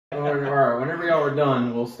Whenever y'all are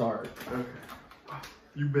done, we'll start. Okay.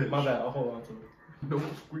 You bitch. My bad. I'll hold on to it.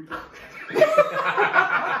 Don't squeak.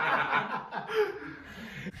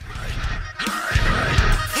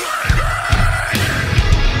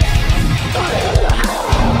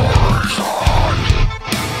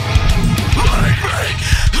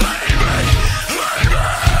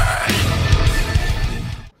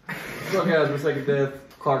 So guys, for Second Death,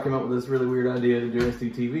 Clark came up with this really weird idea to do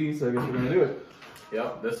SDTV, so I guess we're gonna do it.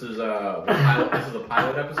 Yep, this is a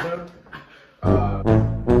pilot episode.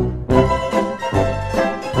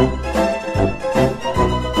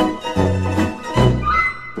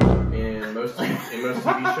 In most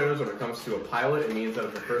TV shows, when it comes to a pilot, it means that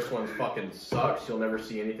if the first one fucking sucks, you'll never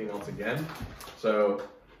see anything else again. So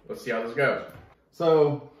let's see how this goes.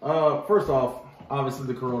 So first off, obviously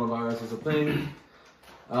the coronavirus is a thing.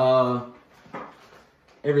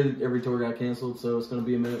 Every tour got canceled, so it's gonna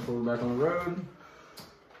be a minute before we're back on the road.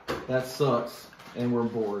 That sucks, and we're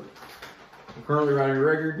bored. We're currently writing a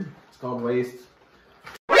record. It's called Waste.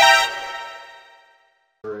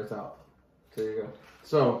 It's out. There you go.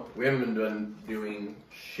 So We haven't been doing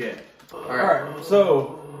shit. all right.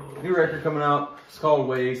 So new record coming out. It's called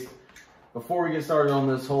Waste. Before we get started on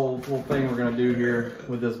this whole thing we're gonna do here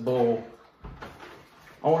with this bowl,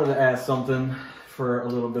 I wanted to ask something for a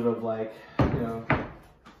little bit of like, you know,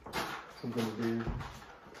 something to do.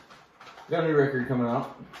 We got a new record coming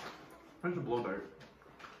out. Where's the blow dart?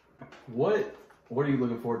 What are you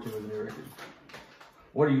looking forward to with the new record?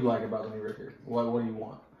 What do you like about the new record? What do you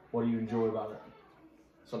want? What do you enjoy about it?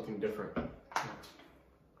 Something different.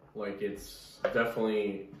 Like, it's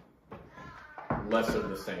definitely less of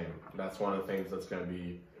the same. That's one of the things that's going to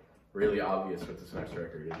be really obvious with this next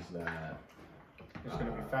record is that There's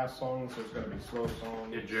gonna be fast songs. There's gonna be slow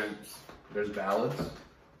songs. It jumps. there's ballads.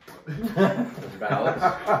 There's ballads.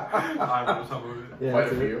 I know some of it. Yeah, Quite a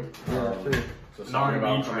true. few. Yeah, true. So song about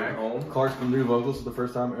R&B coming track. home. Clark's gonna do vocals for the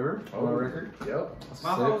first time ever on Oh. a record. Yep. That's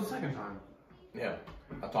I thought it was sick. the second time. Yeah.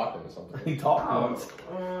 I talked into something. He talked once.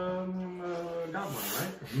 Got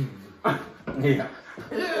one, right? Yeah.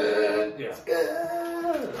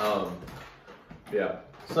 Yeah.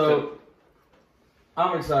 So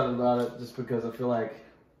I'm excited about it just because I feel like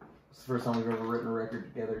it's the first time we've ever written a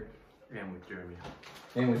record together. And with Jeremy.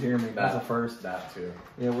 And with Jeremy, that's a first. That too.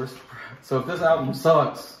 Yeah, so if this album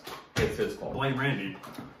sucks, It's his fault. Blame Randy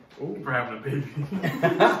Ooh. for having a baby.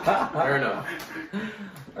 Fair enough.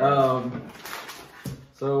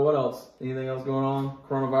 So what else? Anything else going on?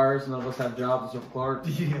 Coronavirus, none of us have jobs except for Clark.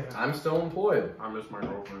 Yeah. I'm still employed. I miss my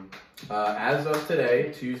girlfriend. As of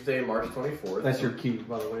today, Tuesday, March 24th. That's your key,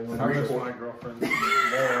 by the way. I miss my girlfriend more.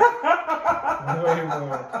 Way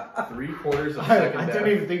more. 3/4 of I second didn't death.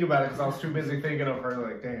 even think about it because I was too busy thinking of her.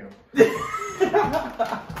 Like, damn.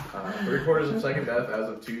 3/4 of second death as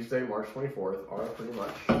of Tuesday, March 24th are pretty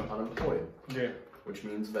much unemployed. Yeah. Which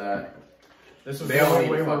means that This is They the all only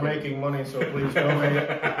need way we're fucking- making money, so please donate.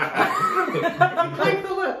 Click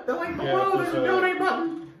the link below, there's a donate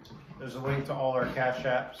button. There's a link to all our cash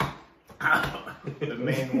apps. The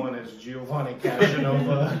main one is Giovanni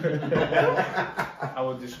Casanova. I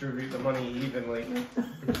will distribute the money evenly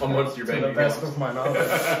Amongst your to bank the best accounts. of my knowledge.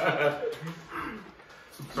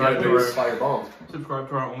 Subscribe to Please our, fire bombs. subscribe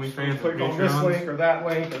to our OnlyFans. Click and on this Patreons. link or that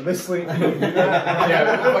link or this link. And do that.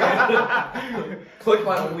 Yeah, click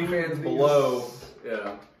my OnlyFans below.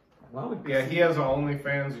 Yeah. Why would Yeah, he has an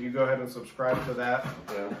OnlyFans. You go ahead and subscribe to that.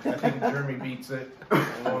 Yeah. I think Jeremy beats it.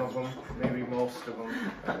 One of them, maybe most of them.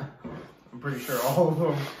 I'm pretty sure all of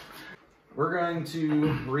them. We're going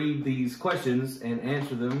to read these questions and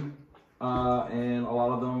answer them, and a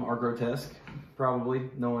lot of them are grotesque, probably,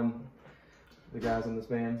 knowing the guys in this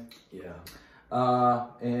band. Yeah.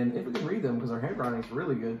 And if we can read them, because our handwriting's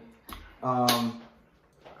really good.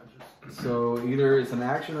 So either it's an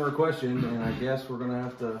action or a question, and I guess we're going to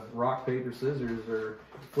have to rock, paper, scissors, or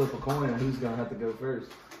flip a coin on who's going to have to go first.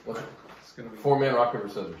 It's gonna be 4-man rock, paper,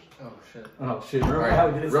 scissors. Oh shit! Oh, shit. Remember All how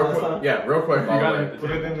right. we did this Real last quick. time? Yeah, real quick, by the way.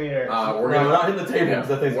 Put it in the air. We're No, gonna not in the table, because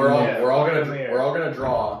that thing's we're all gonna be- we're all Put it in gonna the air. we're all gonna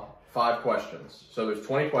draw 5 questions. So there's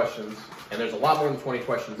 20 questions, and there's a lot more than 20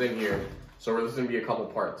 questions in here. So there's gonna be a couple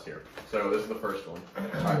parts here. So this is the first one. All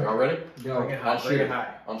right, y'all ready? Go. Bring it high. I'll Bring shoot. it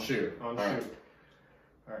high. I'll shoot. On All right. shoot.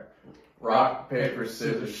 All right. Rock, paper,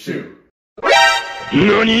 scissors, shoot.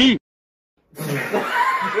 NANI? This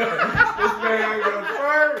man goes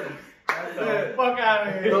first. Fuck out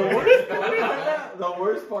of here. The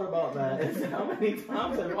worst part about that is how many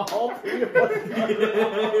times have all three of us done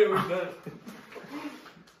it?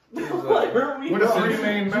 Like, We're the three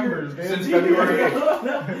main members, dude. Since February.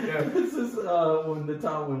 No, this is when the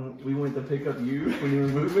time when we went to pick up you when you were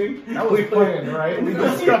moving. That was planned, right? We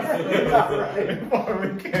discussed it right. before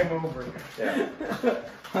we came over. Yeah.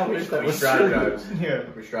 I wish that We was true. strategize. Yeah.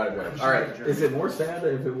 We strategize. All right. Is it more sad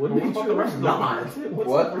if it wouldn't be true? Or not?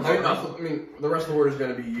 What? I mean, the rest of the word is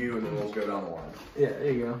going to be you, and then we'll go down the line. Yeah,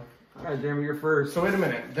 there you go. All right, Jeremy, you're first. So wait a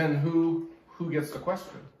minute. Then who gets the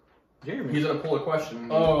question? Jeremy. He's going to pull a question.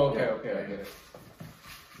 Oh, okay, Yeah. okay, I get it.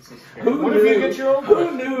 This is Who what if knew- you get your own Who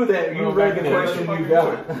question? knew that you Well, read the back in question the you day.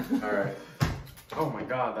 got it? All right. Oh my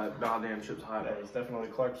god, that goddamn ship's hot. That is definitely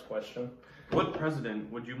Clark's question. What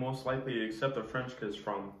president would you most likely accept a French kiss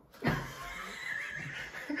from?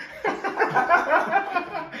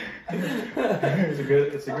 It's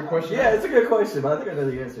a good question. Yeah, it's a good question, but I think I know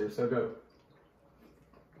the answer, so go.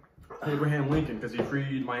 Abraham Lincoln, because he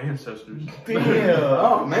freed my ancestors.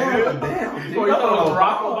 Oh, man, damn. Dude, Oh, you thought it was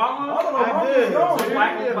Barack Obama? I don't know I where did. you're going, So dude.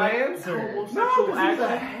 black my answer. No, because he's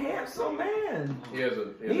a handsome man. He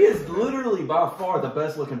He is literally by far the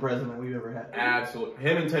best looking president we've ever had. Absolutely.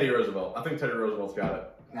 Him and Teddy Roosevelt. I think Teddy Roosevelt's got it.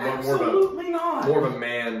 Absolutely not. More of a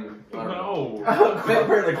man. I don't know. No.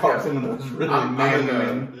 Apparently Clark's into those really I'm man.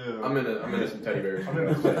 into some teddy bears. I'm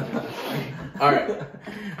gonna say. All right.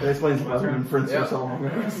 That explains why we've been friends Yeah. for so long.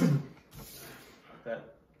 That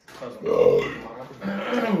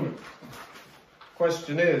doesn't.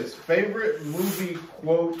 Question is favorite movie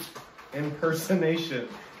quote impersonation.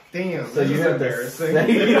 Damn. So you have to embarrassing.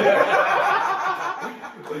 say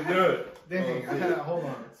Let's do it. Dang, hold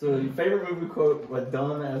on. So your favorite movie quote, but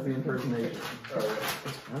done as the impersonation. All right.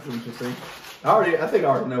 That's interesting. I think I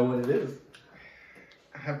already know what it is.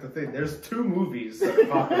 I have to think. There's two movies that are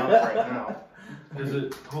popping up right now. Is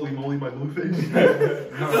it Holy Moly by Blueface?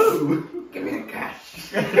 No. Give me the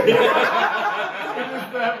cash.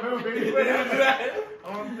 That movie. I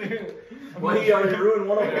don't think. Well, he already ruined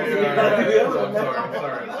one of them. So you gotta do the other one now. I'm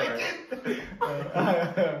sorry.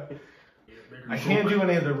 I can't do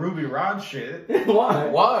any of the Ruby Rod shit. Why?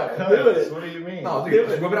 Why? Do it. What do you mean? No, Do dude, it.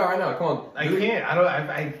 just whip it out right now. Come on. I can't.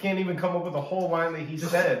 I can't even come up with a whole line that he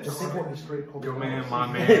said. Just say it straight. Your man, my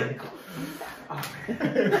man.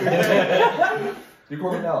 Do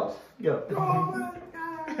Corbin Dallas. Go. Do it.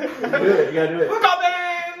 You gotta do it. Come in,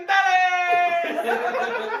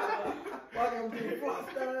 Welcome to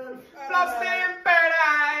Boston. Lost in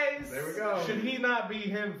paradise. There we go. Should he not be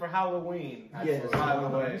him for Halloween? Yes. By the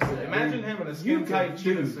way, imagine him in a You skin tight can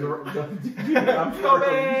cheetah do. suit. I'm Come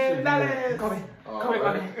sure you in, should do Dallas. that. Oh,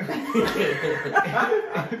 right.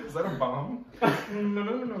 Is that a bomb?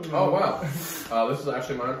 No. Oh, wow. This is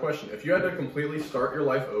actually my own question. If you had to completely start your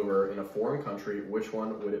life over in a foreign country, which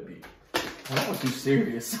one would it be? That was too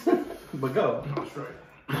serious. But go.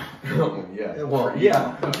 Yeah. Well,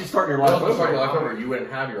 yeah. If you start your life Well, if you start over. your life over, you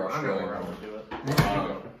wouldn't have your I know Australian where I home. would do it.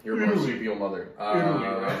 Your marsupial mother.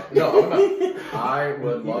 No, I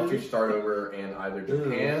would love to start over in either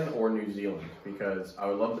Japan or New Zealand because I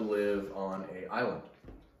would love to live on an island.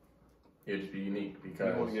 It'd just be unique You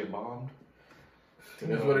because want to get bombed? it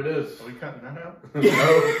is what it is. Are we cutting that out? No.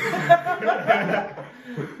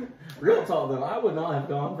 Real talk though, I would not have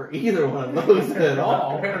gone for either one of those at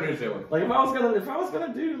all. Japan or New Zealand. Like if I was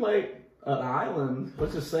gonna do like an island,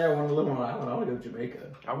 let's just say I want to live on an island, I would go to Jamaica.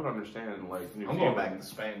 I would understand, like, New I'm Zealand. going back to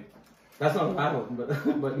Spain. That's not an island,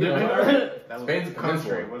 but you know. That was Spain's a a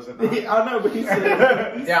country, peninsula. was it not? I know, but he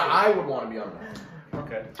said. Yeah, I would want to be on that.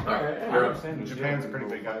 Okay. Alright, I You're up. understand New Japan's Zealand, a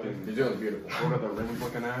pretty big island. New Zealand's beautiful. What are the rims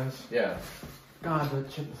looking as? Yeah. God, the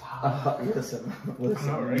chip is hot. Listen.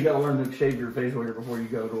 Alright. You gotta learn to shave your facial hair before you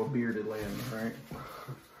go to a bearded land, right?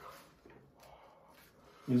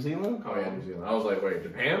 New Zealand? Oh yeah, New Zealand. I was like, wait,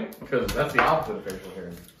 Japan? Because that's the opposite of facial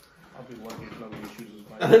hair. I'll be lucky if nobody chooses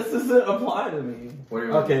my This doesn't apply to me. What are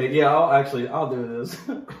you? Okay, yeah, I'll do this.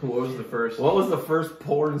 What was the first? What was the first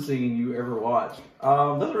porn scene you ever watched?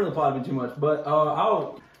 Doesn't really apply to me too much, but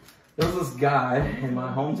there was this guy in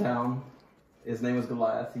my hometown. His name was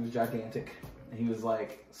Goliath. He was gigantic. He was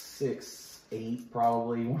like 6'8",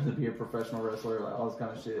 probably. He wanted to be a professional wrestler, like all this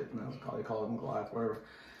kind of shit. And they called him Goliath, whatever.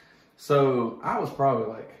 So I was probably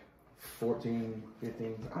like 14,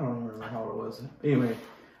 15. I don't remember how old it was. Anyway,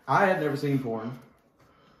 I had never seen porn.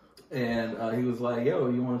 And he was like, yo,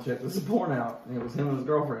 you want to check this porn out? And it was him and his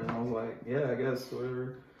girlfriend. And I was like, yeah, I guess,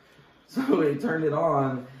 whatever. So he turned it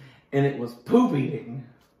on, and it was poop eating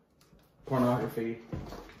pornography.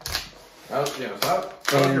 That was, yeah, so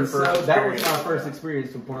that was your first That was experience. my first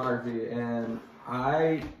experience with pornography. And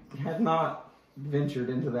I had not ventured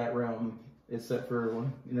into that realm, except for,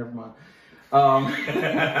 never mind.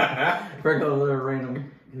 Regular random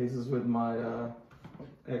cases with my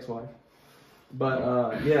ex-wife.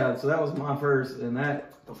 But yeah, so that was my first, and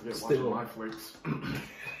that Don't forget still. watching my flicks.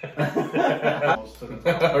 Almost to the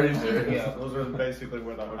top. Are you serious? Yeah, those are basically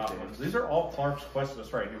where the hot Okay. ones. These are all Clark's questions.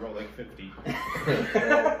 That's right. He wrote like 50.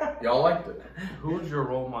 Y'all liked it. Who was your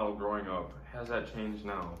role model growing up? Has that changed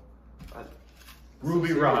now?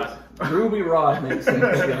 Ruby Rod. Ruby Rod makes sense.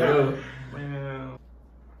 Yeah. Man,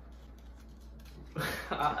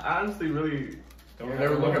 I honestly really You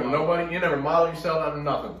never look at nobody. You never model yourself out of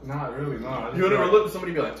nothing. not really no. You would never look at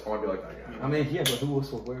somebody and be like, "I want to be like that guy." I mean, yeah, but who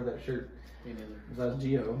else would wear that shirt? Me neither. Besides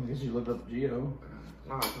Gio. I guess you looked up Gio.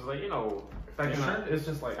 Nah, cause like if I can, it's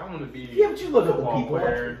just like I want to be. Yeah, but you look up to football people.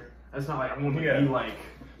 player. It's not like I want to Yeah. be like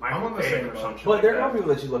I'm on the Michael same Bay or boat. something. But like there that. are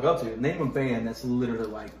people that you look up to. Name a band that's literally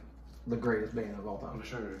like the greatest band of all time. I'm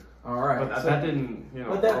sure. All right. But so- that didn't,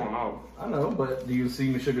 but that- growing up. I know, but do you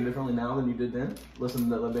see Sugar differently now than you did then? Listen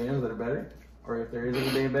to the bands that are better? Or if there is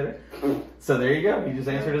any band better? So there you go. He just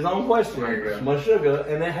answered his own question. There you go. Sugar,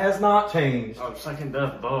 and it has not changed. Second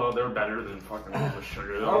Death, they're better than fucking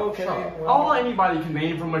Sugar. Okay. well- All anybody can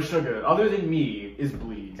name from Sugar, other than me, is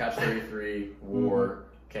Bleed. Catch 33, War,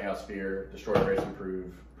 Chaos Fear, Destroy, Erase,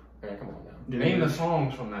 Improve. Man, come on now. Name the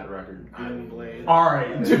songs from that record. Doom Blade.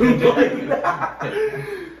 Alright. Dude, like-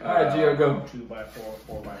 All right, Gio, go. 2x4,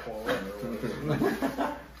 4x4, whatever it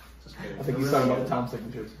was. Just kidding. I think he's talking about the time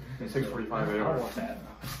signatures. 6:45 I don't a.m. want that.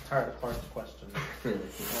 I'm tired of Clark's question.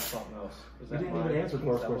 That's something else. Is You that didn't mine? even answer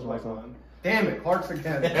Clark's That question was last time. mine. Damn it, Clark's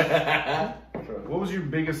again. What was your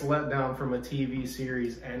biggest letdown from a TV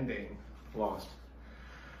series ending? Lost.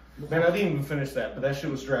 Man, I didn't even finish that, but that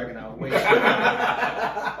shit was dragging out way too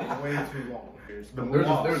long. Way too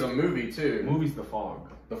long. There's a movie too. Movie's The Fog.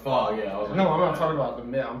 The Fog, yeah. I was like, No, I'm not talking about the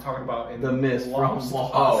mist. I'm talking about in The mist from Lost.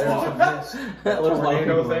 Lost. Oh, There's Lost. a mist. That looks like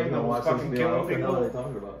tornado people thing that that was watch fucking this killing video. I don't know people. what they're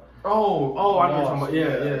talking about. Oh, I know what you're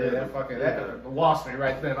talking Lost. about. Yeah. That fucking that lost me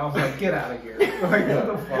right then. I was like, get out of here. Like, what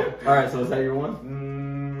the fuck? dude? All right, so is that your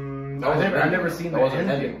one? That was I never seen that the wasn't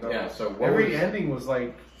ending. ending. Though. Yeah, so what Every was- ending was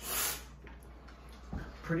like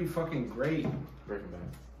pretty fucking great. Breaking Bad.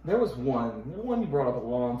 There was one you brought up a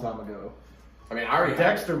long time ago. I mean, I already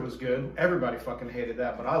Dexter was good. Everybody fucking hated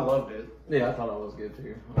that, but I loved it. Yeah, I thought it was good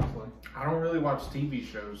too, honestly. I don't really watch TV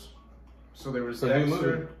shows, so there was So new movie.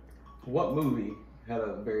 Dexter. What movie had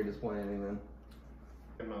a very disappointing ending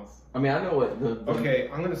then? Mouth. I mean, I know what the Okay,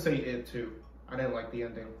 I'm gonna say It too. I didn't like the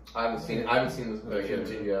ending. I haven't seen the Okay.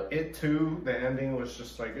 kid yet. It too. The ending was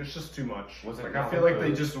just like it's just too much. Was it Like I not feel like the-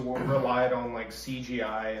 they just relied on like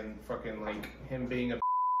CGI and fucking like him being a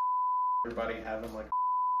everybody having like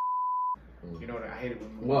you know what I hate it when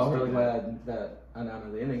movies Well, I'm do really that. glad that I now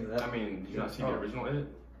know the ending of that. I mean, did you not see the original It?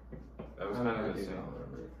 That was I kind don't of the think same. I'll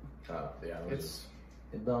remember it. Yeah, it was It's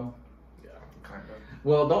It's dumb. yeah. kind of.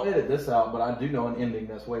 Well, don't edit this out, but I do know an ending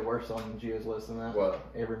that's way worse on Gio's list than that. What?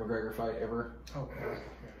 Every McGregor fight ever. Oh, yeah.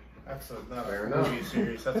 That's not Fair a enough. movie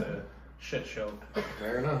series. That's a shit show.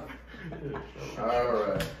 Fair enough. All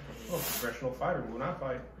right. Oh, professional fighter will not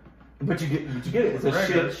fight. But you get it. It's a McGregor.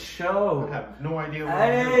 shit show. I have no idea what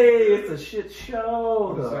I'm doing. Hey, it's a shit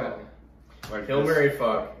show. What is though. that? Like Kill, this- Mary,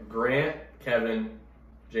 fuck. Grant, Kevin,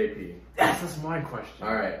 JP. That's my question.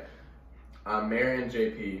 All right. I'm marrying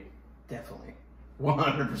JP. Definitely.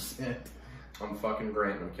 100%. I'm fucking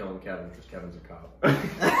Grant and I'm killing Kevin because Kevin's a cop.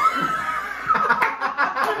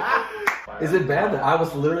 Is it bad that I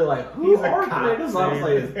was literally like, who He's a are cop, Grant? And I was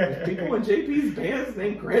like, dude. is people in JP's bands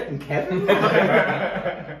named Grant and Kevin?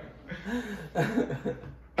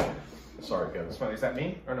 Sorry, Kevin. That's funny. Is that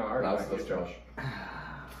me? Or no, I already That's, liked that's it, Josh.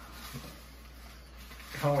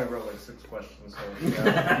 I only wrote like 6 questions, so You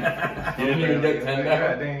didn't even get 10 I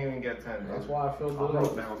down? didn't even get 10. That's why I feel I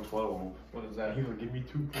wrote good. down 12. What is that? You would give me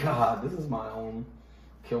 2. God, this is my own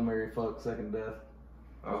kill, marry, fuck, second death.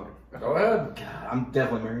 Oh. Go ahead. God, I'm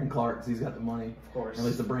definitely marrying Clark because he's got the money. Of course. At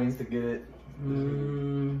least the brains to get it.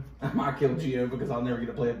 I might kill Gio because I'll never get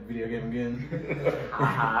to play a video game again.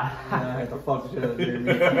 I have to fuck the shit out of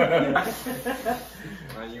Jeremy.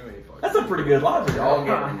 You ain't fucking. That's a pretty good logic. Y'all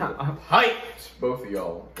getting hyped. Both of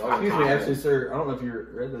y'all. Excuse me, actually, sir. I don't know if you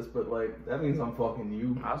read this, but like that means I'm fucking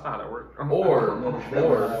you. That's not how that works. Or, That's not how that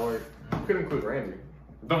or, works. you could include Randy.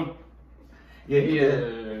 Don't. Yeah, he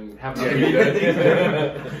did. Have Yeah, no he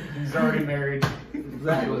did. He's already married.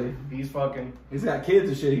 Exactly. He's fucking. He's got kids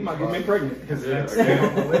and shit. He might get me pregnant. His next thing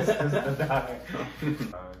on the list is to die.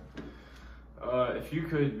 If you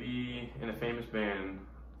could be in a famous band,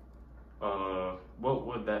 what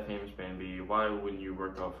would that famous band be? Why wouldn't you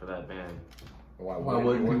work out for that band? Why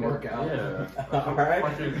wouldn't we work out? Yeah. All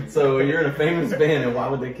right. So you're in a famous band, and why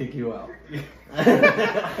would they kick you out?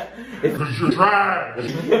 If You're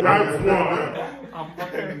trash. That's why. I'm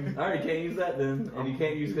fucking. All right, you can't use that then, and you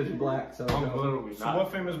can't use because you're black. So I'm literally So not.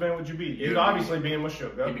 what famous man would you be? You'd obviously be in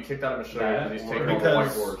Meshuggah. He'd be kicked out of Meshuggah That because he's or- taking over the white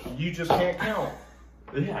Because horse. you just can't count.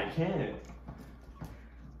 Yeah, I can't.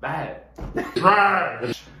 Bad.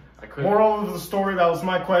 Trash. I couldn't. Moral of the story, that was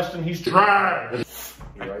my question. He's Trash.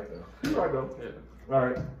 You're right though. you're right though. Yeah. All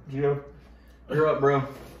right, Gio, you're up, bro.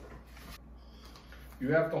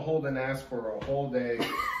 You have to hold an ass for a whole day.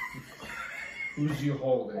 Who's you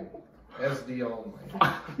holding? SD only.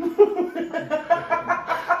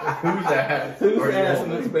 Who's that? Whose Are you ass in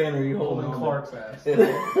holding? this band are you holding? Holding Clark's ass. Yeah,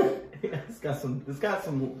 it's got some. It's got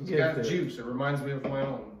some. It's got juice. It reminds me of my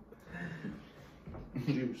own.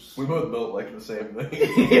 Juice. We both built like the same thing.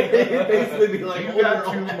 Basically, be like, You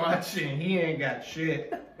got too much and he ain't got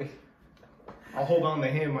shit. I'll hold on to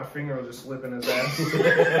him. My finger will just slip in his ass.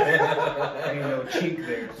 Ain't no cheek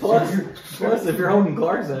there. Plus, if you're holding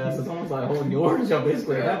Clark's ass, it's almost like holding yours. Y'all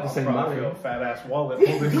basically have the same Probably body. feel a fat ass wallet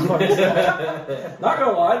holding Clark's ass. Not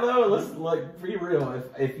gonna lie though, let's like be real.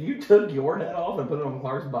 If you took your head off and put it on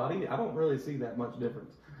Clark's body, I don't really see that much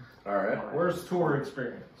difference. All right. Worst tour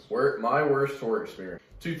experience. My worst tour experience.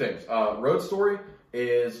 Two things. Road story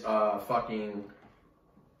is fucking.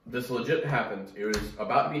 This legit happened. It was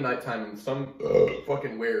about to be nighttime in some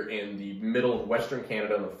fucking where in the middle of Western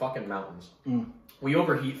Canada in the fucking mountains. Mm. We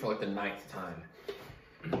overheat for like the 9th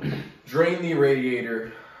time. Drain the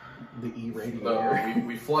radiator. The E-radiator.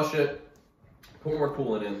 We flush it. Put more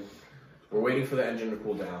coolant in. We're waiting for the engine to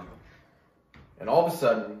cool down. And all of a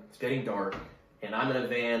sudden, it's getting dark, and I'm in a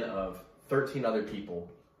van of 13 other people.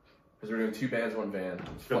 Because we're doing 2 bands, 1 van.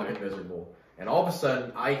 It's fucking miserable. And all of a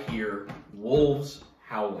sudden, I hear wolves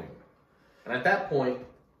howling. And at that point,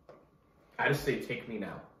 I just say, take me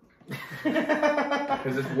now.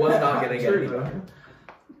 Because this was not going to get any better.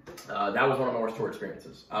 That was one of my worst tour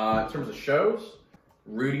experiences. In terms of shows,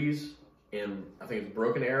 Rudy's in, I think it's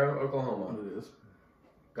Broken Arrow, Oklahoma. It is.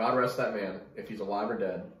 God rest that man, if he's alive or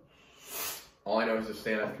dead. All I know is his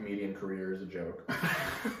stand-up comedian career is a joke.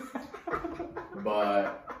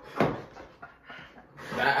 But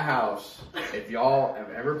that house, if y'all have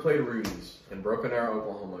ever played Rudy's in Broken Arrow,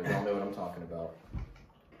 Oklahoma, y'all know what I'm talking about.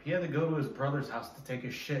 He had to go to his brother's house to take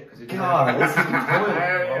his shit because he didn't God, have this is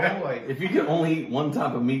toilet, bro. Like, If you could only eat one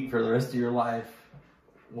type of meat for the rest of your life,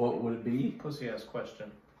 what would it be? pussy ass question.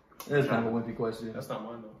 That's kind of a wimpy question. That's not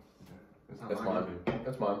mine though. That's mine.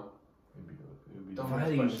 That's mine. Dumbass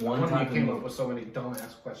Right, question. one One type you of came meat. up with so many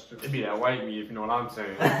dumbass questions. It'd be that white meat, if you know what I'm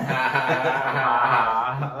saying.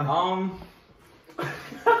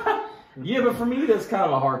 Yeah, but for me, that's kind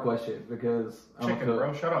of a hard question because I'm Chicken, a cook.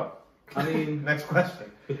 bro. Shut up. I mean, Next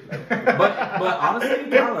question. but honestly,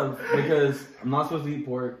 kind of because I'm not supposed to eat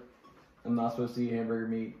pork. I'm not supposed to eat hamburger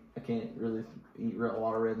meat. I can't really eat a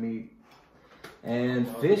lot of red meat. And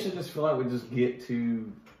fish, I just feel like we just get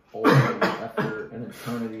too old after an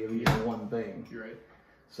eternity of eating one thing. You're right.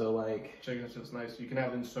 So like, Chicken's just nice. You can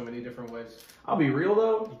have it in so many different ways. I'll be real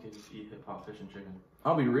though. You can just eat hip hop fish and chicken.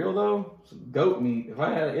 I'll be real though. Some goat meat. If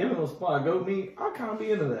I had an endless supply of goat meat, I'd kind of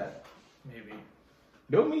be into that. Maybe.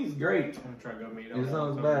 Goat meat's great. I'm gonna try goat meat. It's not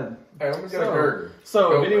as bad. Hey, I'm gonna get a burger.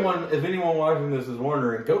 So Goat if anyone watching this is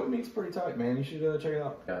wondering, goat meat's pretty tight, man. You should check it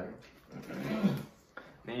out. Yeah.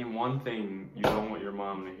 Name one thing you don't want your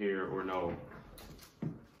mom to hear or know.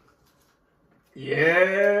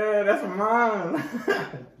 Yeah, that's mine.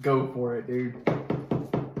 Go for it, dude.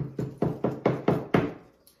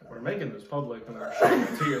 We're making this public and we're showing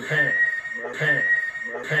it to your parents. Bro, parents.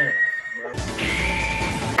 Bro, parents. Bro.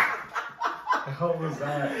 The hell was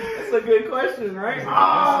that? That's a good question, right?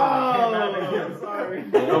 Oh, sorry.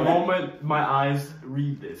 The moment my eyes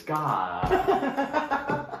read this, God.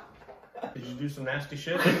 Did you do some nasty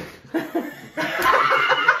shit?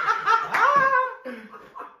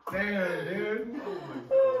 Damn, dude.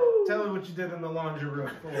 Tell her what you did in the laundry room.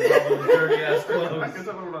 All those dirty ass I clothes. can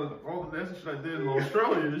tell her about all the nasty shit I did in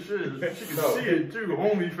Australia and shit. She can see it too.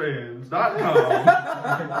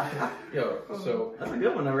 OnlyFans.com. Yo, so That's a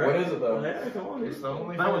good one, though, right? What is it, though? Yeah, come on, It's dude. the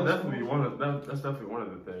only That would fans definitely be cool. one of that's definitely one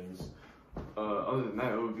of the things. Other than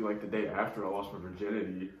that, it would be like the day after I lost my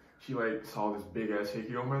virginity. She like saw this big ass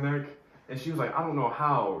hickey on my neck, and she was like, "I don't know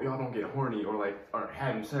how y'all don't get horny or like are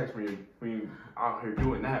having sex when you out here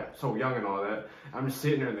doing that so young and all that." I'm just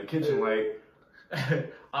sitting there in the kitchen like,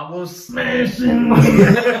 I was smashing.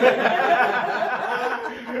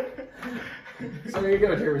 So there you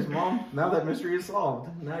go, Jerry's mom. Now that mystery is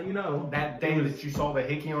solved. Now you know. That day that you saw the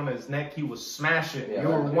hickey on his neck, he was smashing. Yeah, You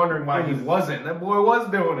were wondering why he wasn't. That boy was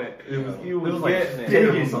doing it. it was He was like getting it.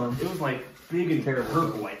 Digging, son. it was like big and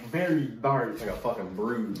purple, like very dark. Like a fucking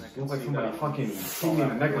bruise. It looks like somebody fucking hit me in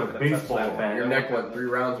the neck with a baseball bat. Your neck went 3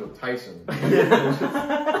 rounds with Tyson.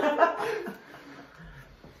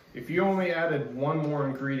 If you only added one more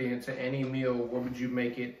ingredient to any meal, what would you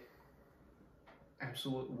make it?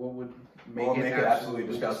 What would make it absolutely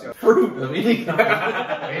disgusting? Fruit of any kind.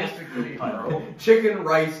 Basically, bro. Chicken,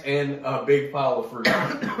 rice, and a big pile of fruit.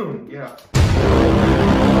 Yeah.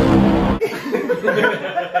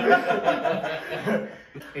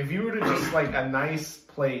 If you were to just like a nice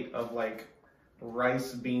plate of like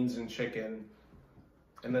rice, beans, and chicken,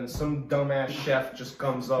 and then some dumbass chef just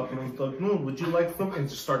comes up and is like, "No, would you like some?" and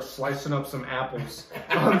just starts slicing up some apples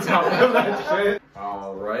on top of that shit.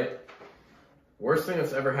 All right. Worst thing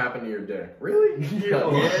that's ever happened to your day? Really? Yeah.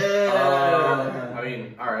 I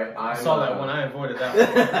mean, all right. I saw that one. I avoided that one.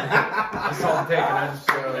 I saw it taken. I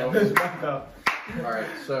just back up. All right.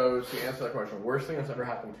 So to answer that question, worst thing that's ever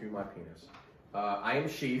happened to my penis. I am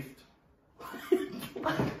sheathed.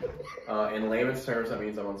 In layman's terms, that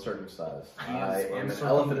means I'm uncircumcised. I am an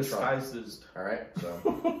elephant trunk. All right.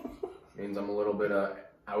 So means I'm a little bit,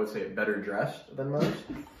 I would say, better dressed than most.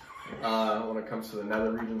 When it comes to the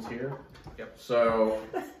nether regions here. Yep. So,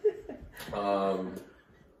 all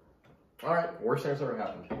right. Worst thing that's ever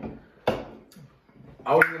happened.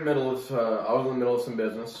 I was in the middle of some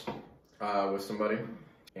business with somebody,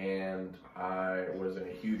 and I was in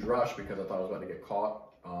a huge rush because I thought I was about to get caught.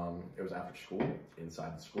 It was after school,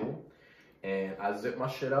 inside the school, and I zipped my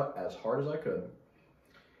shit up as hard as I could,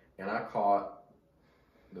 and I caught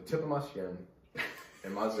the tip of my skin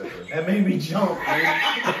in my zipper. That made me jump,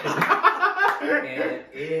 And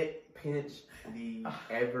it pinched the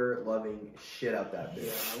ever-loving shit out that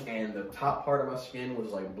bitch. And the top part of my skin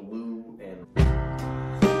was like blue and...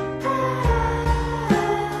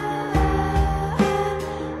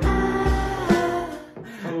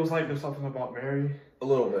 So it was like there's something about Mary. A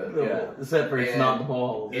little bit, yeah. Except for it's not the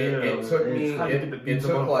balls. It took me, it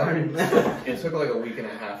took like a week and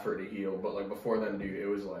a half for it to heal. But like before then, dude, it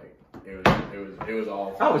was like, it was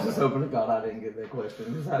all. I was just hoping to God I didn't get that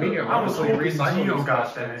question. I was hoping Gio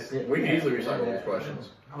got that. We can easily recycle these questions.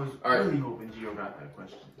 I was really hoping Gio got that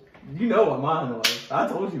question. You know what mine was. I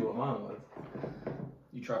told you what mine was.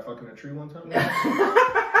 You try fucking a tree one time?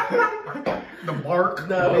 The bark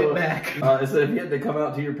No. back. It said if you had to come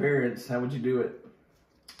out to your parents, how would you do it?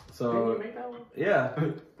 So, Did you make that one?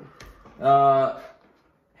 yeah.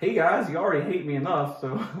 Hey guys, you already hate me enough, so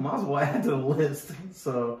might as well add to the list.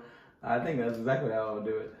 So, I think that's exactly how I would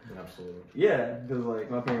do it. Absolutely. Yeah, because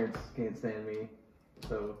like my parents can't stand me.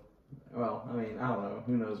 So, well, I mean, I don't know.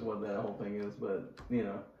 Who knows what that whole thing is, but you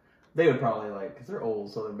know, they would probably like, because they're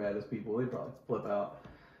old, so they're bad as people. They'd probably flip out.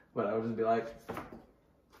 But I would just be like,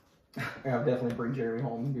 I would definitely bring Jeremy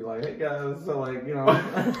home and be like, hey guys, so like, you know.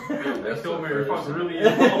 That's still Mary Fox really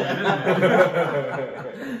involved, isn't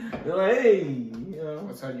it? They're like, hey, you know.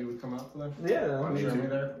 That's how you would come out for them? Yeah, I mean, Jeremy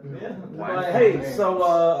there? yeah. Why? Like, hey, so,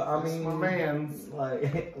 I That's mean, my man's.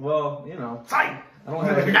 like, well, you know. Tight! I don't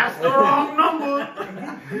have That's the wrong number!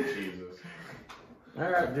 Jesus. All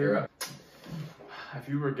right, dude. If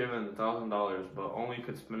you were given $1,000 but only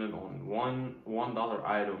could spend it on one $1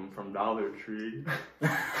 item from Dollar Tree,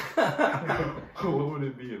 what would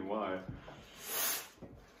it be and why?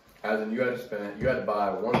 As in, you had to buy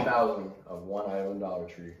 1,000 of one item Dollar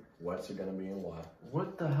Tree. What's it gonna be and why?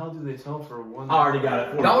 What the hell do they sell for $1? I already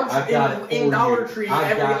got it. Dollar Tree, in Dollar Tree,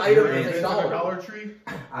 every item is a dollar. Dollar Tree?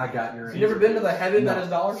 I got your You never been to the heaven that is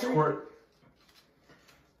Dollar Tree? Squirt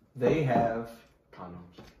They have condoms.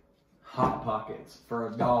 Hot Pockets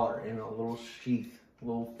for $1 in a little sheath.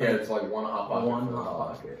 Little Yeah, it's like one hot pocket. one for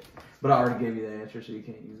Hot $1. Pocket. But I already gave you the answer, so you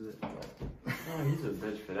can't use it. Oh, he's a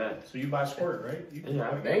bitch for that. So you buy Squirt, right? You can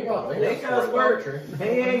Yeah. buy- They ain't got Squirt. Tree. He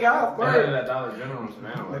ain't got Better Squirt. than that Dollar General in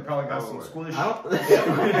Savannah. They probably got some squish. I don't think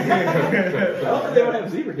they would have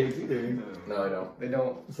zebra cakes either. No, they don't. They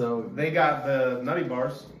don't. So They got the Nutty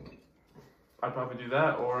Bars. I'd probably do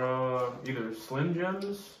that, or either Slim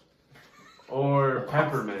Jims or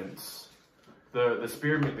peppermints. The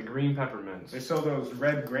spearmint, the green peppermints. They sell those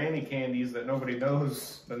red granny candies that nobody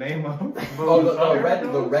knows the name of. Oh, the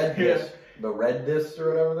red disc. The red discs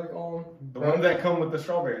or whatever they call them. The one that come with the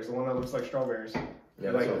strawberries. The one that looks like strawberries. Yeah,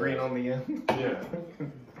 They're that's like what green it is. on the end. Yeah.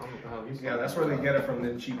 Yeah, that's where they get it from.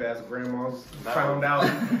 Them cheap ass grandmas found out.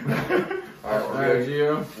 All right,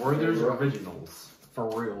 Gio, Werther's Originals. for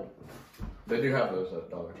real. they do have those at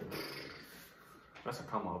Dollar Tree. That's a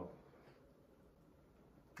come up.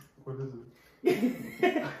 What is it?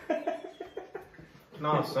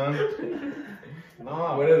 Nah, son.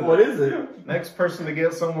 Nah. What is it? Next person to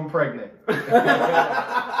get someone pregnant.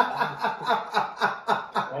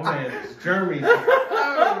 Oh man, just Jeremy's.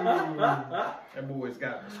 That boy's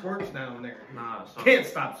got squirts down there. Nah, son. Can't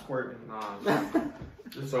stop squirting. Nah.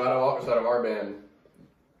 So out of our band,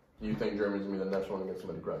 you think Jeremy's gonna be the next one to get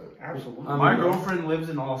somebody pregnant? Absolutely. My girlfriend lives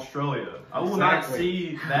in Australia. I will not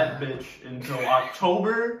see that bitch until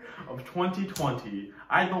October of 2020.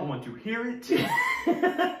 I don't want to hear it.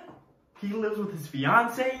 He lives with his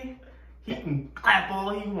fiance. He can clap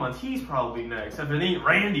all he wants. He's probably next. If it ain't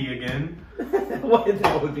Randy again. What?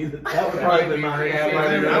 That would probably be my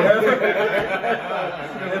answer.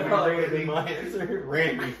 That probably would be my answer.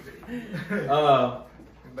 Randy.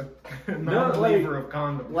 Non-believer of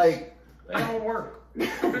condoms. Like, they don't work. They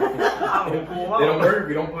don't work if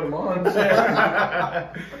you don't put them on.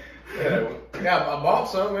 Yeah, I bought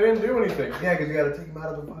some. We didn't do anything. Yeah, because you got to take them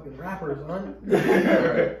out of the fucking wrappers, huh?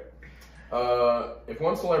 Alright. If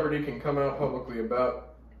one celebrity can come out publicly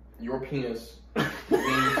about your penis being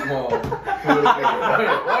small, who would it be?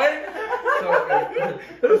 What?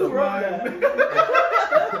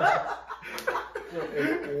 So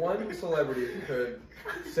if one celebrity could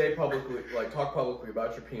say publicly, like talk publicly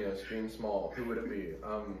about your penis being small, who would it be?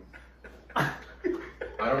 I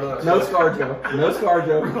don't know. no ScarJo. No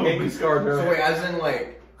ScarJo. Can't be ScarJo. So wait, as in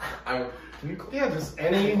like, just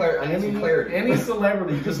any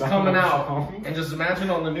celebrity just Not coming much. out and just imagine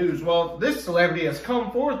on the news. Well, this celebrity has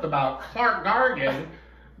come forth about Clark Gargan,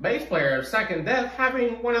 bass player of Second Death,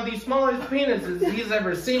 having one of the smallest penises he's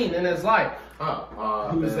ever seen in his life.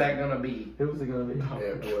 Who's that gonna be? Who's it gonna be?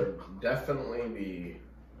 It would definitely be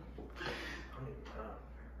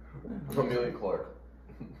Amelia Clark,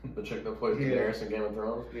 the chick that plays Daenerys in Game of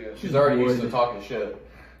Thrones. Yeah. She's already used to talking shit,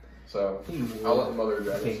 so He I'll let would. the mother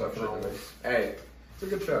drag Game stuff of shit to me. Thrones. Hey, it's a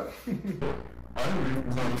good show.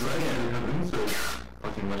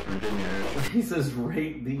 Fucking West Virginia. He says,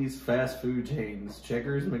 rate these fast food chains: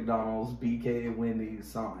 Checkers, McDonald's, BK, Wendy's,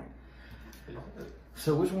 Sonic.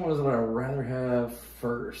 So which one is it I'd rather have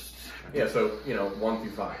first? Yeah, so 1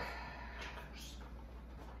 through 5.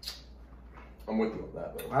 I'm with you on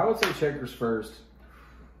that though. I would say Checkers first.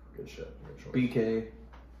 Good shit. Good choice. BK.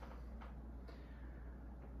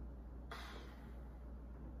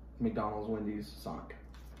 McDonald's, Wendy's, Sonic.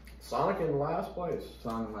 Sonic in last place.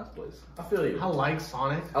 Sonic in last place. I feel you. I like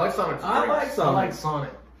Sonic. I like Sonic's I drinks. like I Sonic. like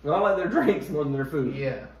Sonic. But I like their drinks more than their food.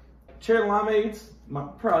 Yeah. Cherry limeades,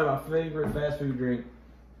 probably my favorite fast food drink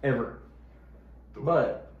ever.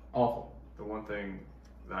 But awful. The one thing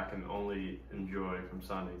that I can only enjoy from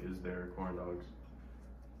Sonic is their corn dogs.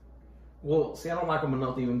 Well, see, I don't like them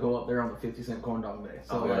enough to even go up there on the 50-cent corn dog day.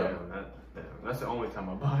 So, That's the only time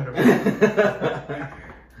I buy them.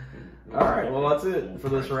 all right, well, that's it for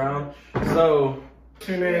this round. So,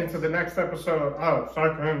 Tune in to the next episode of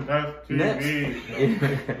Second Death TV. next.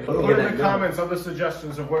 Put in the comments other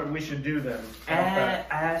suggestions of what we should do then.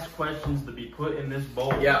 Ask questions to be put in this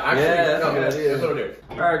bowl. Yeah, actually, that's a good idea. that's what I'll do.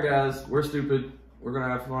 All right, guys, we're stupid. We're going to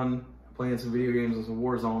have fun playing some video games and some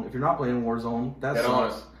Warzone. If you're not playing Warzone, that Get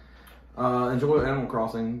sucks. Enjoy Animal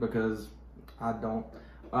Crossing because I don't.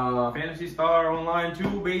 Phantasy Star Online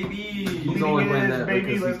 2, baby. He's only playing that baby,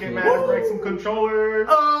 because let's he get can't. mad and break some controllers.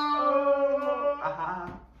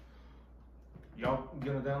 Aha. Y'all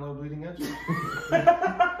gonna download Bleeding Edge?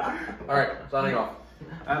 Alright, signing off.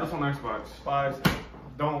 Add us on Xbox. Spies,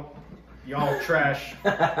 don't. Y'all trash.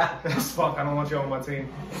 Fuck, I don't want y'all on my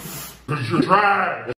team. You're trash.